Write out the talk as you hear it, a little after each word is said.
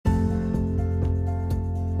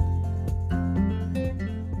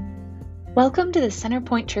Welcome to the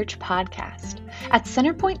Centerpoint Church podcast. At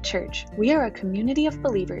Centerpoint Church, we are a community of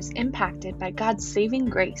believers impacted by God's saving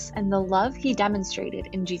grace and the love He demonstrated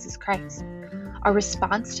in Jesus Christ. Our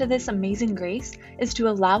response to this amazing grace is to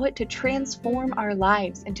allow it to transform our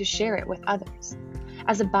lives and to share it with others.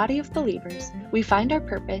 As a body of believers, we find our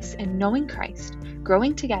purpose in knowing Christ,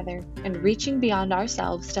 growing together, and reaching beyond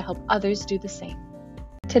ourselves to help others do the same.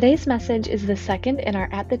 Today's message is the second in our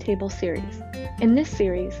At the Table series. In this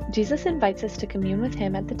series, Jesus invites us to commune with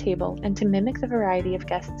Him at the table and to mimic the variety of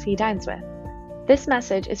guests He dines with. This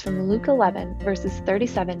message is from Luke 11, verses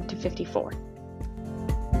 37 to 54.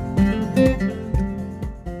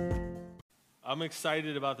 I'm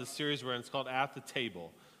excited about this series where it's called At the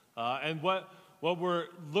Table. And what we're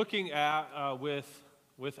looking at with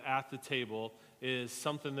At the Table is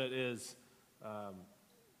something that is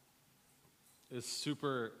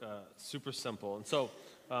super simple. And so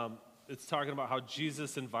it's talking about how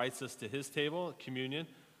Jesus invites us to His table, communion,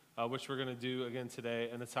 which we're going to do again today,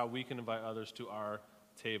 and it's how we can invite others to our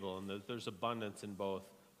table, and there's abundance in both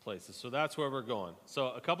places. So that's where we're going. So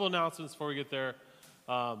a couple announcements before we get there.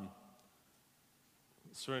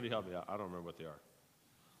 Serenity, help me out. I don't remember what they are.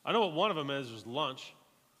 I know what one of them is. There's lunch.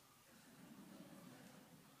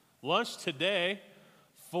 Lunch today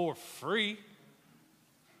for free.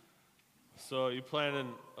 So you planning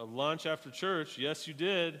a lunch after church? Yes, you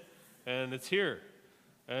did, and it's here.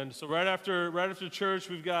 And so right after church,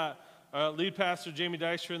 we've got our lead pastor Jamie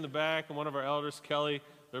Dykstra in the back, and one of our elders, Kelly.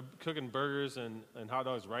 They're cooking burgers and hot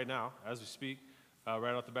dogs right now as we speak,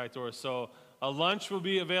 right out the back door. So lunch will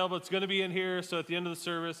be available. It's going to be in here. So at the end of the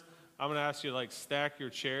service, I'm going to ask you to stack your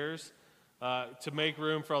chairs to make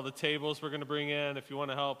room for all the tables we're going to bring in. If you want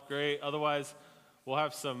to help, great. Otherwise, we'll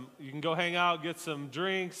have you can go hang out, get some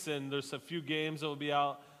drinks, and there's a few games that will be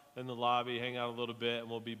out in the lobby, hang out a little bit, and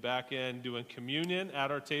we'll be back in doing communion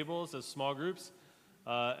at our tables as small groups,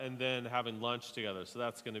 and then having lunch together. So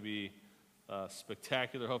that's going to be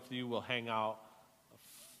spectacular. Hopefully you will hang out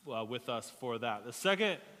with us for that. The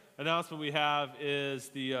second announcement we have is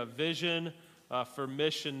the Vision for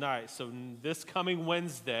Mission Night. So this coming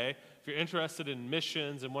Wednesday, if you're interested in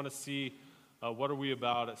missions and want to see what are we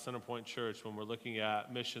about at Centerpoint Church when we're looking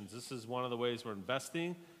at missions? This is one of the ways we're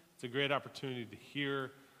investing. It's a great opportunity to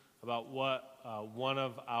hear about what one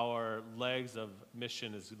of our legs of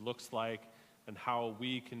mission looks like and how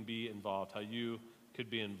we can be involved, how you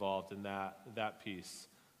could be involved in that piece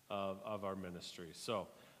of our ministry. So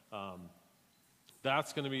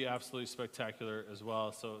that's going to be absolutely spectacular as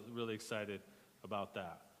well. So really excited about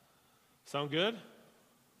that. Sound good?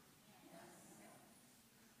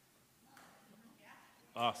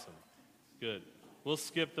 Awesome. Good. We'll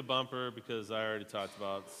skip the bumper because I already talked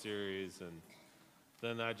about the series, and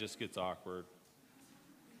then that just gets awkward.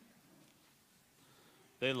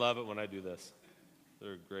 They love it when I do this.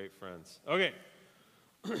 They're great friends. Okay.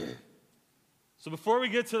 So before we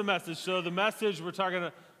get to the message, we're talking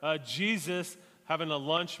Jesus having a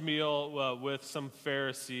lunch meal with some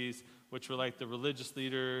Pharisees, which were like the religious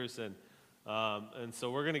leaders, and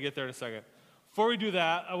so we're going to get there in a second. Before we do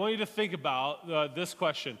that, I want you to think about this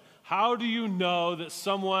question. How do you know that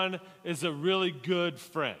someone is a really good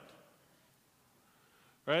friend?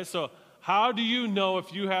 Right? So how do you know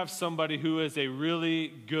if you have somebody who is a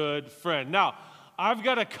really good friend? Now, I've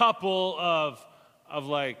got a couple of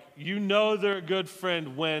they're a good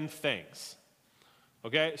friend when things.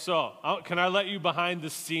 Okay? So can I let you behind the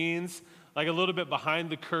scenes, like a little bit behind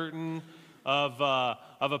the curtain of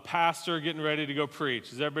a pastor getting ready to go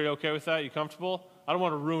preach? Is everybody okay with that? You comfortable? I don't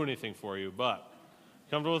want to ruin anything for you, but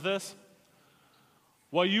comfortable with this?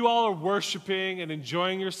 While you all are worshiping and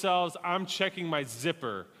enjoying yourselves, I'm checking my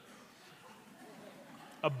zipper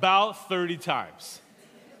about 30 times.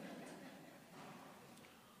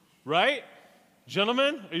 Right?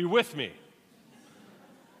 Gentlemen, are you with me?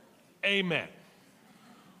 Amen.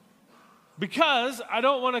 Because I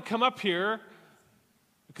don't want to come up here,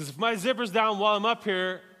 because if my zipper's down while I'm up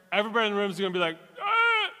here, everybody in the room is going to be like,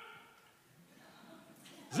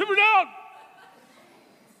 zipper down,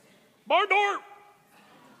 bar door,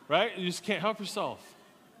 right? You just can't help yourself.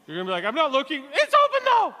 You're going to be like, I'm not looking, it's open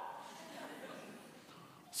though.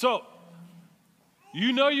 So,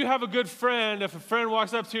 you know you have a good friend if a friend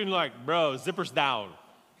walks up to you and like, bro, zipper's down.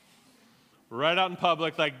 Right out in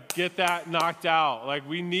public, get that knocked out.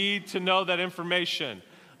 We need to know that information.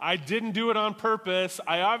 I didn't do it on purpose.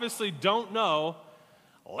 I obviously don't know.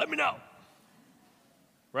 Let me know.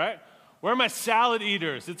 Right? Where are my salad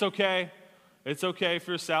eaters? It's okay. It's okay if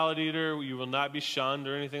you're a salad eater. You will not be shunned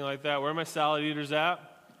or anything like that. Where are my salad eaters at?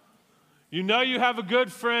 You know you have a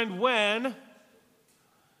good friend when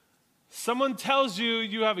Someone tells you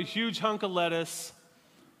you have a huge hunk of lettuce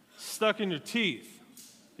stuck in your teeth.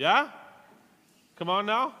 Yeah? Come on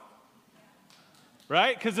now.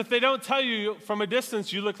 Right? Because if they don't tell you from a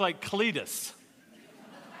distance, you look like Cletus.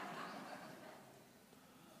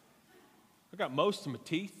 I got most of my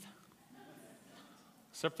teeth,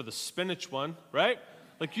 except for the spinach one, right?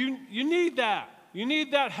 Like you need that. You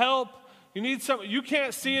need that help. You need some. You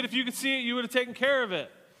can't see it. If you could see it, you would have taken care of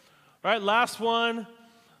it. Right? Last one.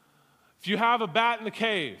 If you have a bat in the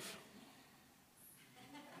cave.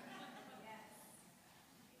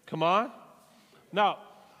 Come on. Now,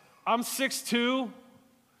 I'm 6'2".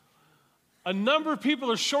 A number of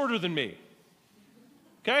people are shorter than me.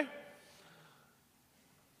 Okay?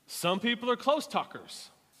 Some people are close talkers.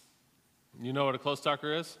 You know what a close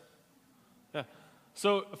talker is? Yeah.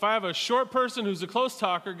 So if I have a short person who's a close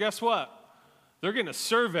talker, guess what? They're getting a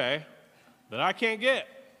survey that I can't get.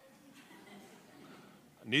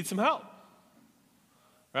 I need some help.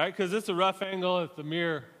 Right? Because it's a rough angle at the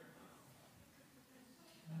mirror.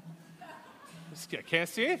 I can't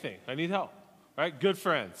see anything. I need help. Right? Good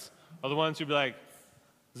friends are the ones who be like,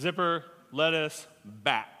 zipper, lettuce,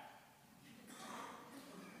 bat.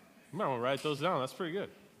 You might want to write those down. That's pretty good.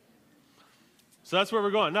 So that's where we're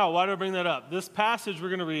going. Now, why do I bring that up? This passage we're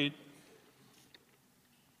going to read,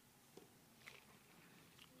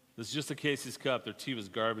 this is just a Casey's cup. Their tea was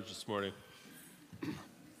garbage this morning. I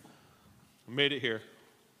made it here.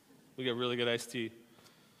 We got really good iced tea.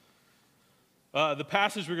 The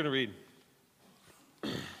passage we're going to read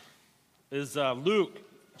is Luke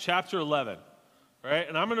chapter 11. Right?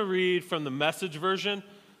 And I'm going to read from the Message version.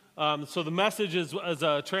 So the Message is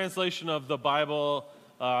a translation of the Bible.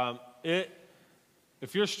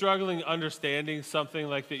 If you're struggling understanding something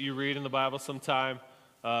like that you read in the Bible sometime,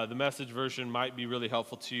 the Message version might be really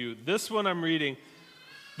helpful to you. This one I'm reading,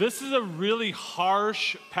 this is a really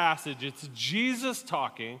harsh passage. It's Jesus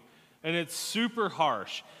talking, and it's super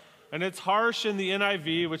harsh. And it's harsh in the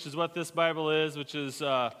NIV, which is what this Bible is, which is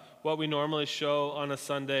what we normally show on a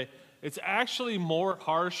Sunday. It's actually more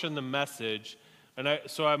harsh in the Message, and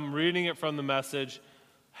so I'm reading it from the Message.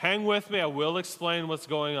 Hang with me. I will explain what's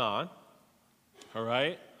going on. All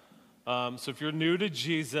right? So if you're new to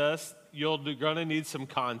Jesus, you're going to need some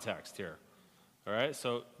context here. All right?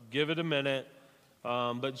 So give it a minute.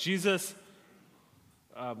 But Jesus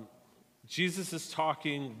is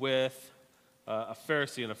talking with a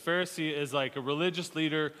Pharisee. And a Pharisee is like a religious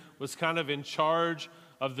leader, was kind of in charge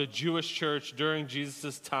of the Jewish church during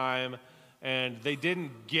Jesus' time, and they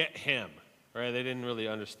didn't get him. Right? They didn't really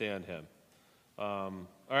understand him. All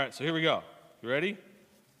right, so here we go. You ready?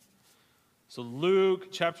 So Luke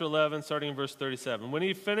chapter 11, starting in verse 37. When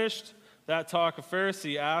he finished that talk, a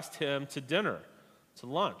Pharisee asked him to dinner, to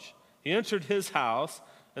lunch. He entered his house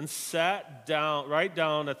and sat down, right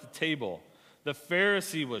down at the table. The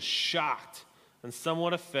Pharisee was shocked and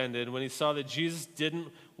somewhat offended when he saw that Jesus didn't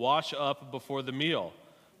wash up before the meal.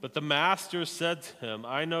 But the master said to him,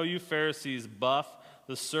 I know you Pharisees buff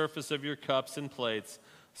the surface of your cups and plates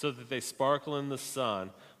so that they sparkle in the sun.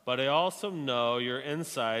 But I also know your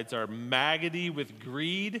insides are maggoty with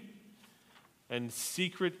greed and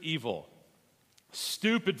secret evil.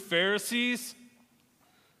 Stupid Pharisees.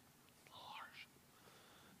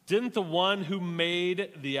 Didn't the one who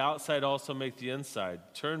made the outside also make the inside?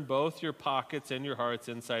 Turn both your pockets and your hearts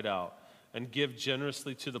inside out and give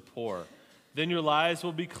generously to the poor. Then your lives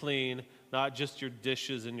will be clean, not just your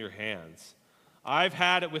dishes and your hands. I've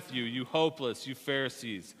had it with you, you hopeless, you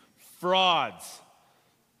Pharisees, frauds.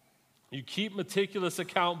 You keep meticulous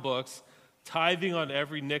account books, tithing on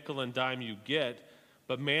every nickel and dime you get,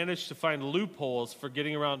 but manage to find loopholes for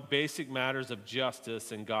getting around basic matters of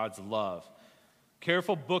justice and God's love.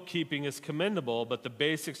 Careful bookkeeping is commendable, but the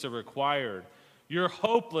basics are required. You're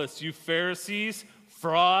hopeless, you Pharisees,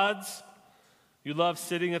 frauds. You love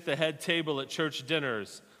sitting at the head table at church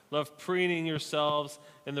dinners, love preening yourselves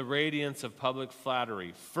in the radiance of public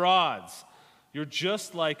flattery. Frauds. You're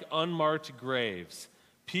just like unmarked graves.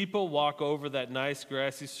 People walk over that nice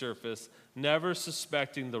grassy surface, never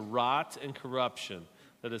suspecting the rot and corruption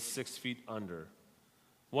that is 6 feet under.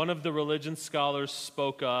 One of the religion scholars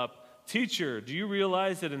spoke up, Teacher, do you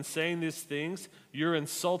realize that in saying these things, you're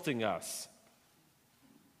insulting us?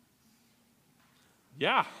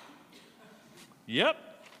 Yeah. Yep.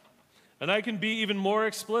 And I can be even more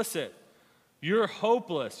explicit. You're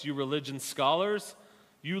hopeless, you religion scholars.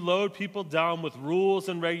 You load people down with rules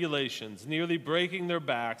and regulations, nearly breaking their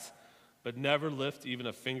backs, but never lift even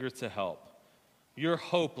a finger to help. You're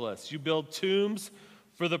hopeless. You build tombs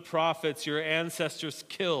for the prophets your ancestors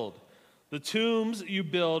killed. The tombs you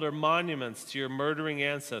build are monuments to your murdering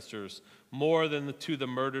ancestors more than to the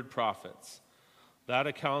murdered prophets. That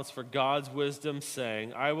accounts for God's wisdom,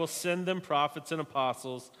 saying, I will send them prophets and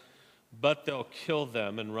apostles, but they'll kill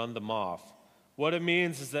them and run them off. What it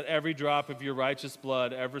means is that every drop of your righteous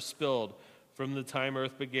blood ever spilled from the time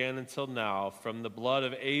earth began until now, from the blood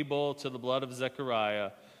of Abel to the blood of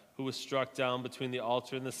Zechariah, who was struck down between the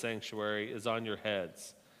altar and the sanctuary, is on your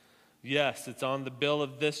heads. Yes, it's on the bill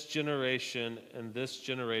of this generation, and this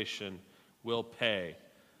generation will pay.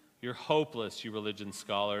 You're hopeless, you religion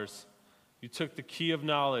scholars. You took the key of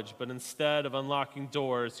knowledge, but instead of unlocking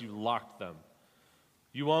doors, you locked them.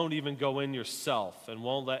 You won't even go in yourself and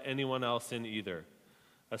won't let anyone else in either.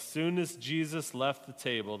 As soon as Jesus left the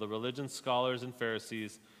table, the religion scholars and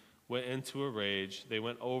Pharisees went into a rage. They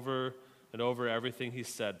went over and over everything he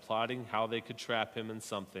said, plotting how they could trap him in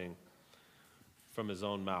something from his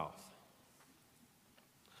own mouth.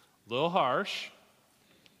 A little harsh,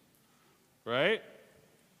 right?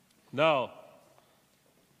 No.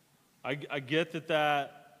 I get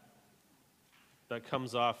that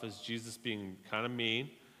comes off as Jesus being kind of mean,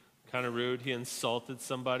 kind of rude. He insulted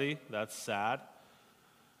somebody. That's sad.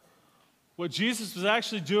 What Jesus was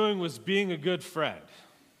actually doing was being a good friend.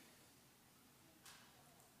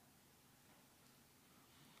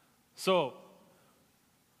 So,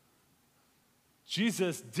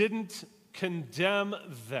 Jesus didn't condemn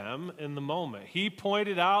them in the moment. He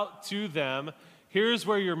pointed out to them, here's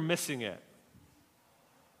where you're missing it.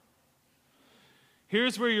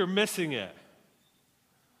 Here's where you're missing it.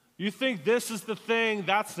 You think this is the thing,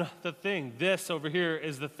 that's not the thing. This over here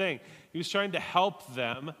is the thing. He was trying to help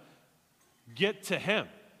them get to him.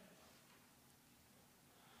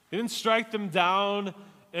 He didn't strike them down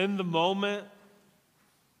in the moment.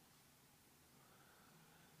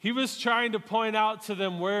 He was trying to point out to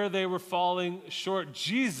them where they were falling short.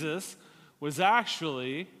 Jesus was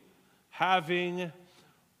actually having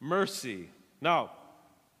mercy. Now,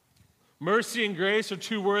 mercy and grace are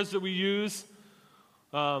two words that we use,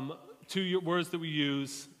 in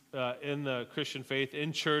the Christian faith,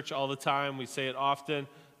 in church all the time. We say it often,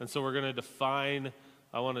 and so we're going to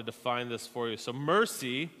I want to define this for you. So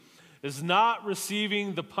mercy is not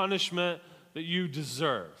receiving the punishment that you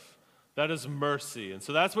deserve. That is mercy. And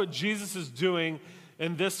so that's what Jesus is doing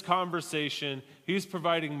in this conversation. He's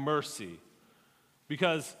providing mercy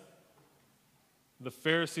because the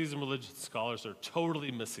Pharisees and religious scholars are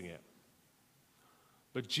totally missing it.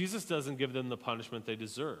 But Jesus doesn't give them the punishment they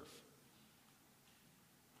deserve.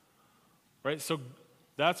 Right? So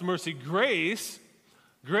that's mercy. Grace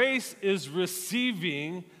is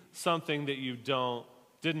receiving something that you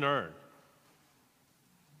didn't earn.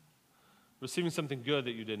 Receiving something good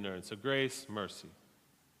that you didn't earn. So grace, mercy.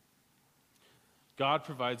 God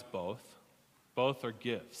provides both. Both are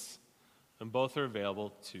gifts. And both are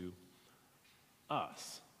available to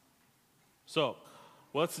us. So,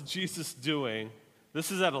 what's Jesus doing? This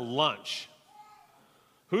is at a lunch.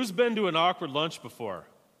 Who's been to an awkward lunch before?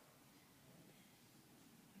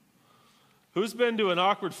 Who's been to an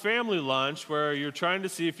awkward family lunch where you're trying to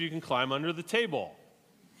see if you can climb under the table?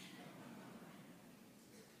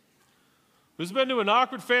 Who's been to an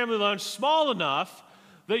awkward family lunch small enough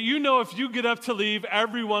that you know if you get up to leave,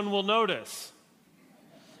 everyone will notice?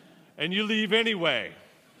 And you leave anyway.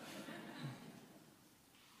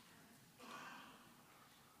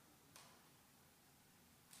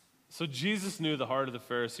 So Jesus knew the heart of the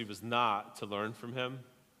Pharisee was not to learn from him.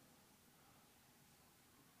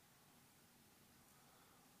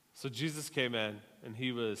 So Jesus came in, and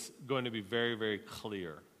he was going to be very, very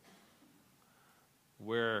clear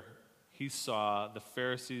where he saw the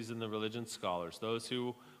Pharisees and the religion scholars, those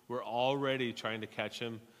who were already trying to catch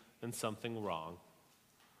him in something wrong.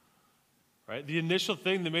 Right? The initial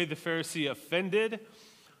thing that made the Pharisee offended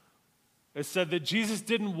is said that Jesus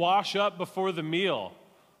didn't wash up before the meal.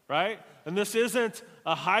 Right? And this isn't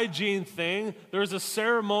a hygiene thing. There's a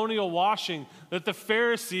ceremonial washing that the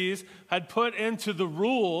Pharisees had put into the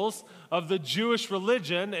rules of the Jewish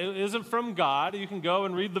religion. It isn't from God. You can go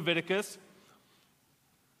and read Leviticus.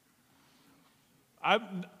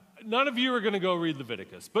 None of you are going to go read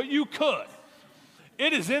Leviticus, but you could.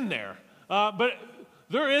 It is in there. But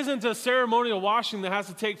there isn't a ceremonial washing that has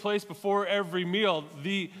to take place before every meal.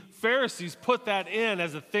 The Pharisees put that in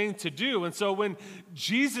as a thing to do. And so when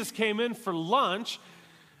Jesus came in for lunch,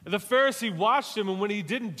 the Pharisee watched him, and when he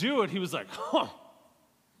didn't do it, he was like, huh.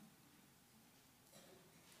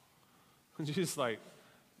 And Jesus like,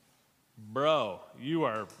 bro, you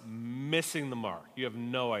are missing the mark. You have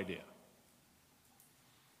no idea.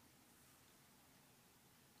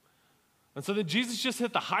 And so then Jesus just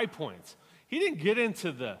hit the high points. He didn't get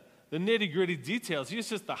into the the nitty-gritty details. He's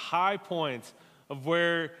just the high points of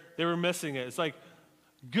where they were missing it. It's like,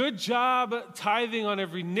 good job tithing on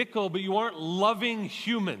every nickel, but you aren't loving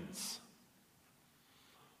humans.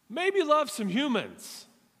 Maybe love some humans.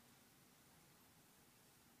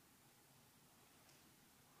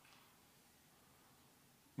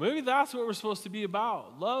 Maybe that's what we're supposed to be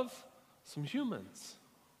about. Love some humans.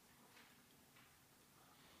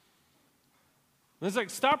 And it's like,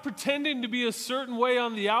 stop pretending to be a certain way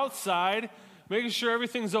on the outside, making sure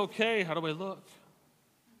everything's okay. How do I look?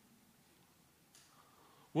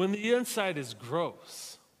 When the inside is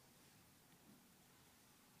gross.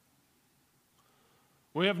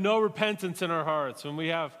 When we have no repentance in our hearts, when we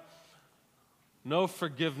have no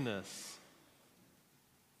forgiveness.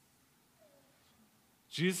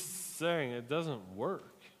 Jesus is saying it doesn't work.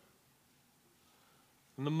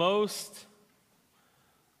 And the most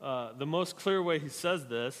clear way he says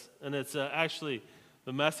this, and it's actually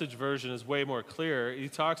the Message version is way more clear. He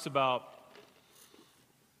talks about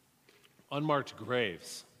unmarked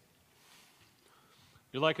graves.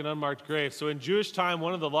 You're like an unmarked grave. So in Jewish time,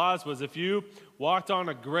 one of the laws was if you walked on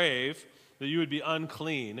a grave, that you would be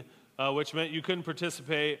unclean, which meant you couldn't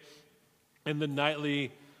participate in the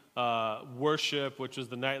nightly worship, which was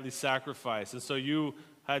the nightly sacrifice. And so you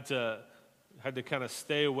had to kind of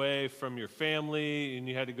stay away from your family, and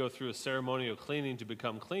you had to go through a ceremonial cleaning to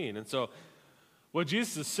become clean. And so what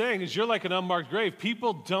Jesus is saying is you're like an unmarked grave.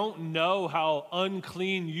 People don't know how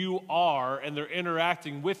unclean you are, and they're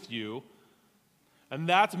interacting with you. And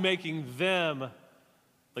that's making them,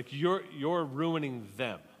 like you're ruining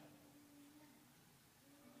them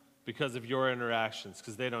because of your interactions,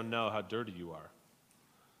 because they don't know how dirty you are.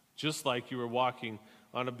 Just like you were walking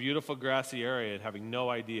on a beautiful grassy area and having no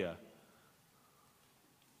idea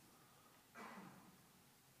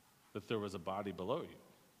that there was a body below you.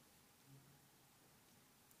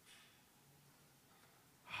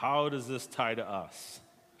 How does this tie to us?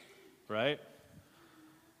 Right?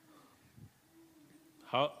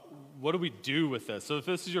 What do we do with this? So if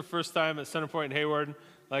this is your first time at Centerpoint in Hawarden,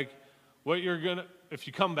 like if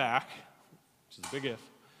you come back, which is a big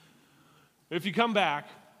if you come back,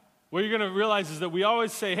 what you're going to realize is that we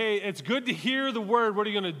always say, hey, it's good to hear the word. What are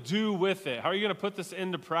you going to do with it? How are you going to put this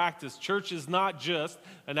into practice? Church is not just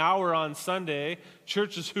an hour on Sunday.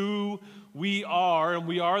 Church is who we are, and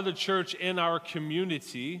we are the church in our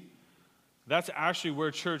community. That's actually where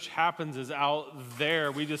church happens, is out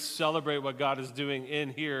there. We just celebrate what God is doing in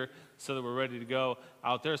here so that we're ready to go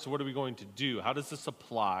out there. So what are we going to do? How does this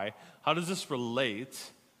apply? How does this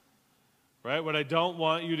relate? Right? What I don't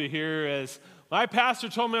want you to hear is, my pastor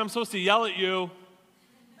told me I'm supposed to yell at you.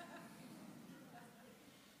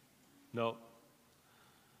 No.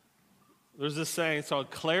 There's this saying, it's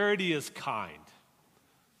called clarity is kind.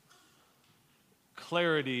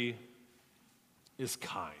 Clarity is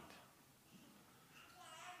kind.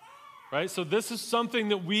 Right? So this is something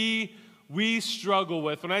that we struggle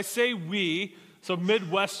with. When I say we, so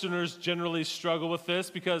Midwesterners generally struggle with this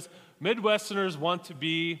because Midwesterners want to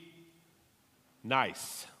be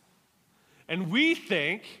nice. And we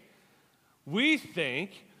think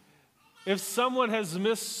if someone has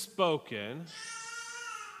misspoken,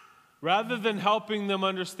 rather than helping them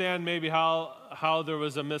understand maybe how there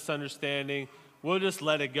was a misunderstanding, we'll just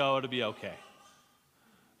let it go, it'll be okay.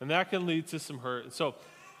 And that can lead to some hurt. So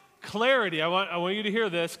clarity, I want you to hear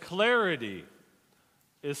this. Clarity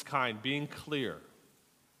is kind. Being clear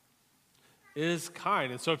is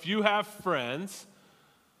kind. And so if you have friends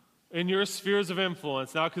in your spheres of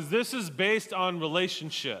influence, now, because this is based on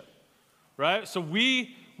relationship, right? So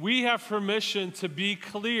we have permission to be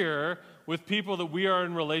clear with people that we are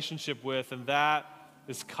in relationship with, and that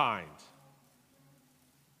is kind.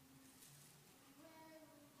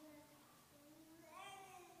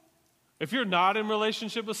 If you're not in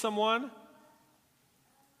relationship with someone,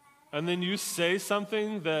 and then you say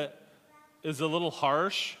something that is a little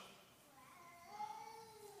harsh,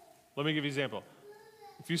 let me give you an example.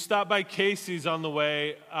 If you stop by Casey's on the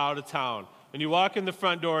way out of town, and you walk in the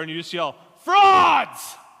front door and you just yell,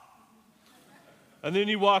 "Frauds!" and then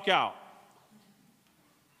you walk out,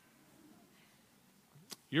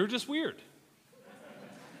 you're just weird.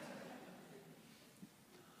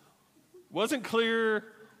 Wasn't clear,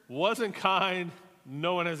 wasn't kind,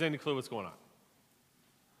 no one has any clue what's going on.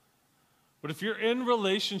 But if you're in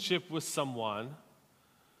relationship with someone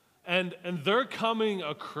and they're coming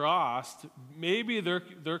across, maybe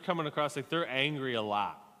they're coming across like they're angry a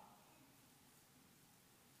lot,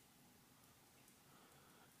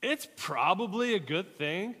 it's probably a good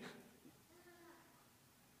thing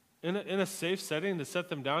in a safe setting to set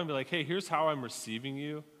them down and be like, hey, here's how I'm receiving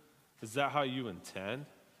you. Is that how you intend?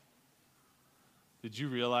 Did you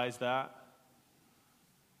realize that?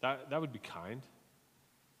 That would be kind.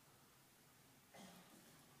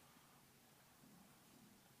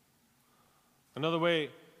 Another way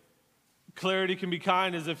clarity can be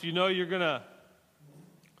kind is if you know you're gonna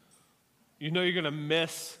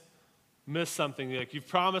miss something. Like you've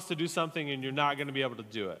promised to do something and you're not gonna be able to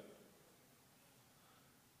do it.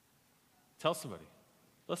 Tell somebody.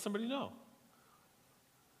 Let somebody know.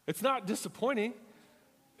 It's not disappointing.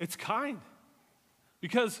 It's kind.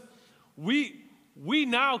 Because we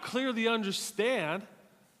now clearly understand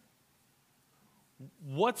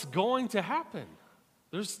what's going to happen.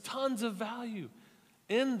 There's tons of value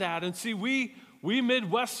in that. And see, we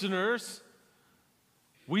Midwesterners,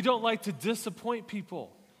 we don't like to disappoint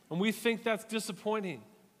people. And we think that's disappointing.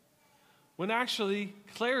 When actually,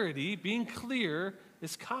 clarity, being clear,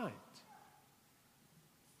 is kind.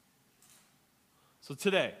 So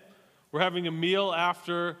today, we're having a meal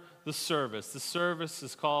after the service. The series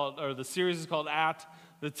is called At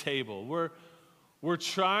the Table. We're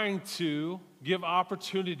trying to give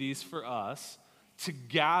opportunities for us to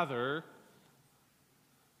gather,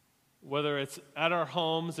 whether it's at our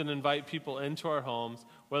homes and invite people into our homes,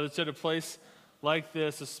 whether it's at a place like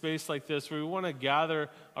this, a space like this, where we want to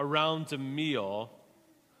gather around a meal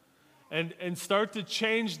and start to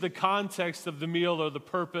change the context of the meal or the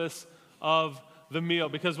purpose of the meal.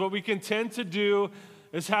 Because what we can tend to do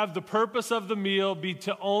is have the purpose of the meal be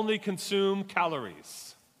to only consume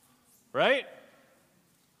calories, right?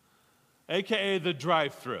 AKA the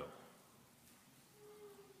drive-through.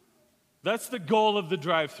 That's the goal of the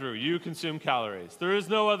drive-through. You consume calories. There is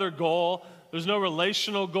no other goal. There's no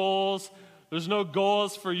relational goals. There's no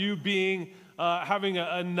goals for you having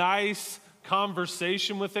a nice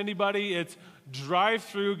conversation with anybody. It's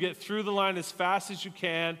drive-through, get through the line as fast as you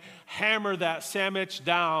can, hammer that sandwich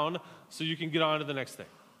down so you can get on to the next thing.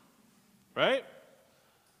 Right?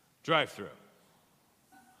 Drive-through.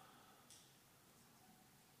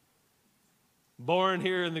 Born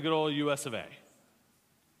here in the good old US of A.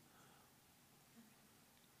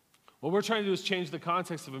 What we're trying to do is change the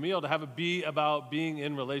context of a meal to have it be about being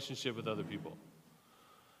in relationship with other people.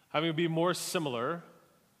 Having it be more similar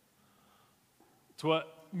to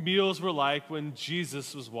what meals were like when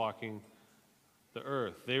Jesus was walking the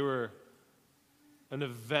earth. They were an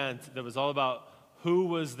event that was all about who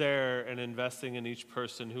was there and investing in each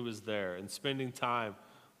person who was there and spending time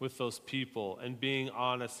with those people and being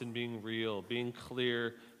honest and being real, being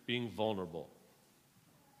clear, being vulnerable.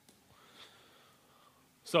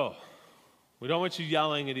 So, we don't want you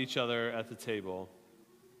yelling at each other at the table.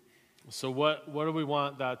 So what do we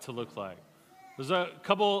want that to look like? There's a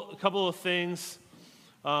couple of things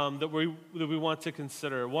that we want to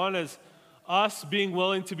consider. One is us being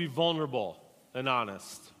willing to be vulnerable and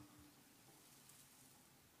honest.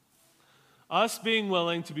 Us being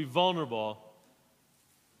willing to be vulnerable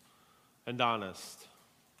and honest.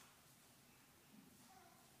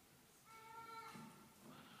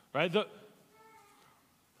 Right?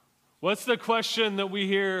 What's the question that we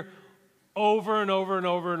hear over and over and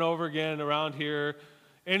over and over again around here?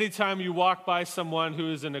 Anytime you walk by someone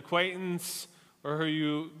who is an acquaintance or who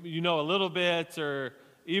you know a little bit, or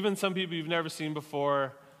even some people you've never seen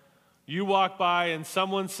before, you walk by and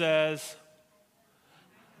someone says,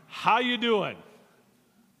 "How you doing?"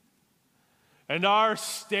 And our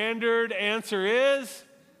standard answer is,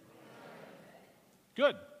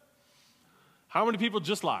 "Good." How many people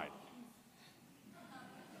just lied?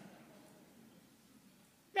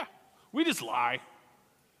 We just lie,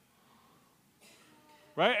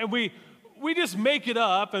 right? And we just make it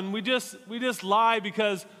up, and we just lie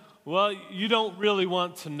because, well, you don't really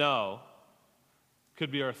want to know.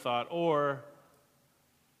 Could be our thought, or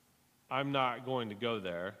I'm not going to go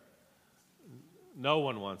there. No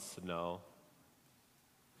one wants to know.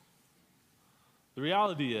 The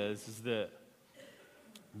reality is that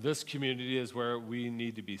this community is where we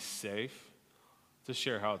need to be safe to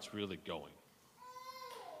share how it's really going.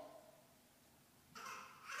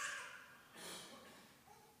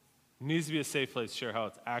 It needs to be a safe place to share how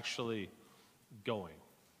it's actually going.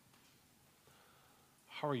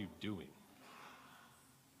 How are you doing?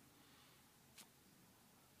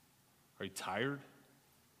 Are you tired?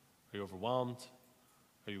 Are you overwhelmed?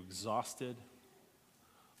 Are you exhausted?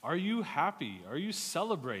 Are you happy? Are you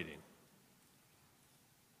celebrating?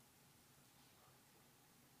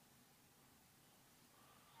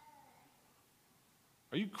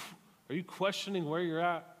 Are you questioning where you're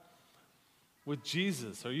at with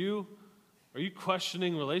Jesus? Are you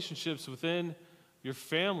questioning relationships within your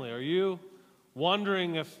family? Are you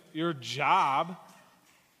wondering if your job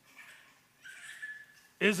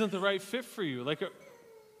isn't the right fit for you? Like,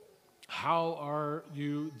 How are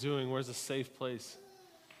you doing? Where's a safe place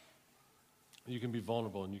you can be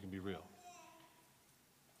vulnerable and you can be real?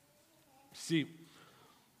 See,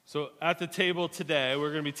 so at the table today,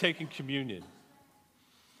 we're going to be taking communion.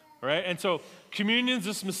 All right? And so communion's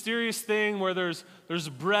this mysterious thing where there's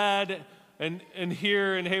bread, and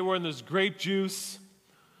here in Hawarden there's grape juice,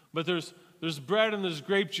 but there's bread and there's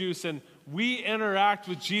grape juice, and we interact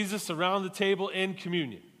with Jesus around the table in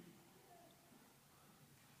communion.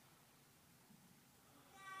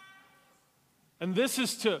 And this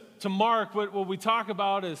is to mark what we talk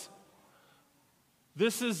about is,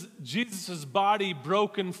 this is Jesus' body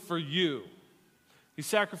broken for you. He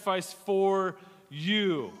sacrificed for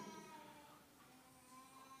you.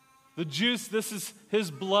 The juice, this is his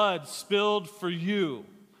blood spilled for you.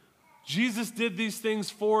 Jesus did these things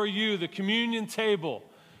for you. The communion table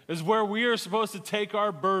is where we are supposed to take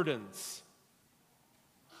our burdens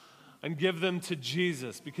and give them to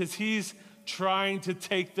Jesus because he's trying to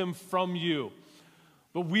take them from you.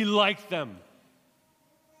 But we like them.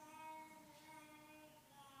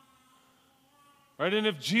 Right? And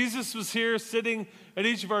if Jesus was here sitting at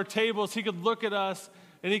each of our tables, he could look at us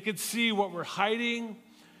and he could see what we're hiding.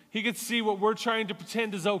 He could see what we're trying to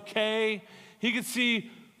pretend is okay. He could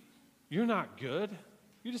see, you're not good.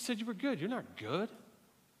 You just said you were good. You're not good.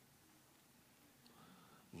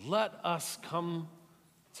 Let us come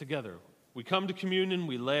together. We come to communion.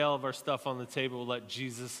 We lay all of our stuff on the table. We'll let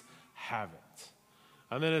Jesus have it.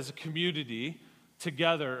 And then as a community,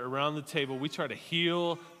 together around the table, we try to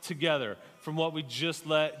heal together from what we just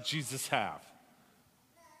let Jesus have.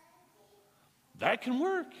 That can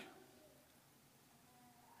work.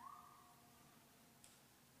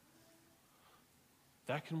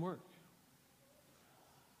 That can work.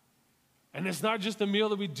 And it's not just a meal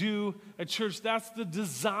that we do at church. That's the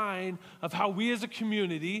design of how we as a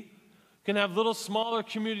community can have little smaller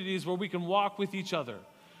communities where we can walk with each other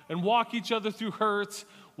and walk each other through hurts,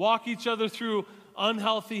 walk each other through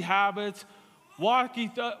unhealthy habits, walk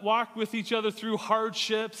with each other through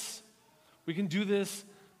hardships. We can do this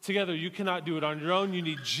together. You cannot do it on your own. You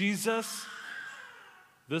need Jesus,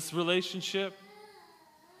 this relationship,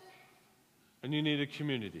 and you need a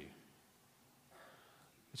community.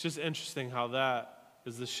 It's just interesting how that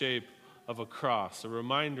is the shape of a cross, a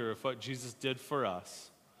reminder of what Jesus did for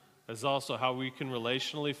us, as also how we can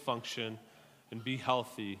relationally function and be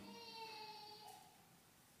healthy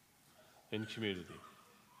in community.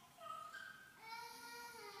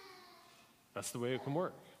 That's the way it can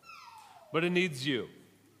work. But it needs you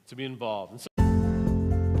to be involved. And so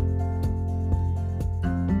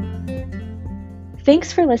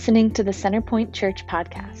Thanks for listening to the Centerpoint Church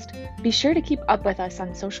podcast. Be sure to keep up with us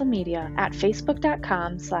on social media at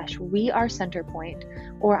facebook.com/wearecenterpoint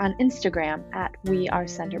or on Instagram at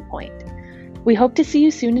wearecenterpoint. We hope to see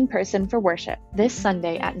you soon in person for worship this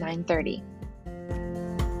Sunday at 9:30.